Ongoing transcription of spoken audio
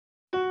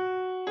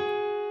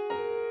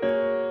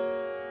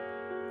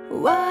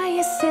why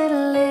you said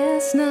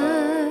last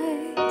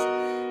night,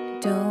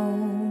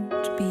 don't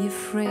be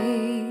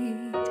afraid.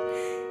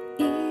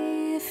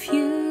 If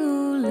you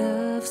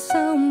love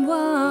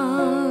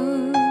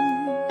someone,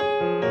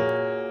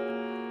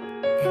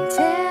 and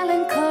tell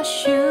him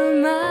 'cause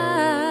you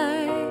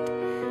might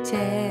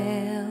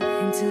tell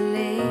him too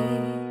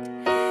late,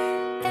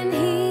 and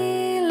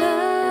he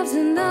loves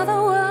another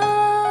one.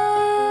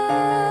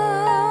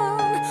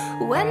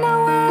 When I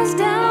was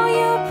down,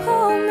 you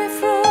pulled me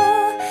through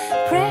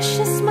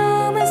precious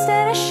moments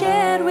that I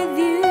shared with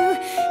you.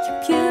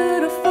 You're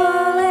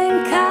beautiful and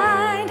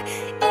kind,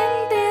 and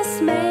this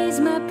makes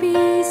my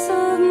peace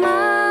of mind.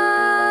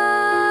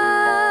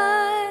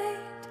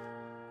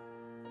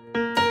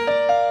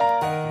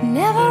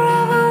 Never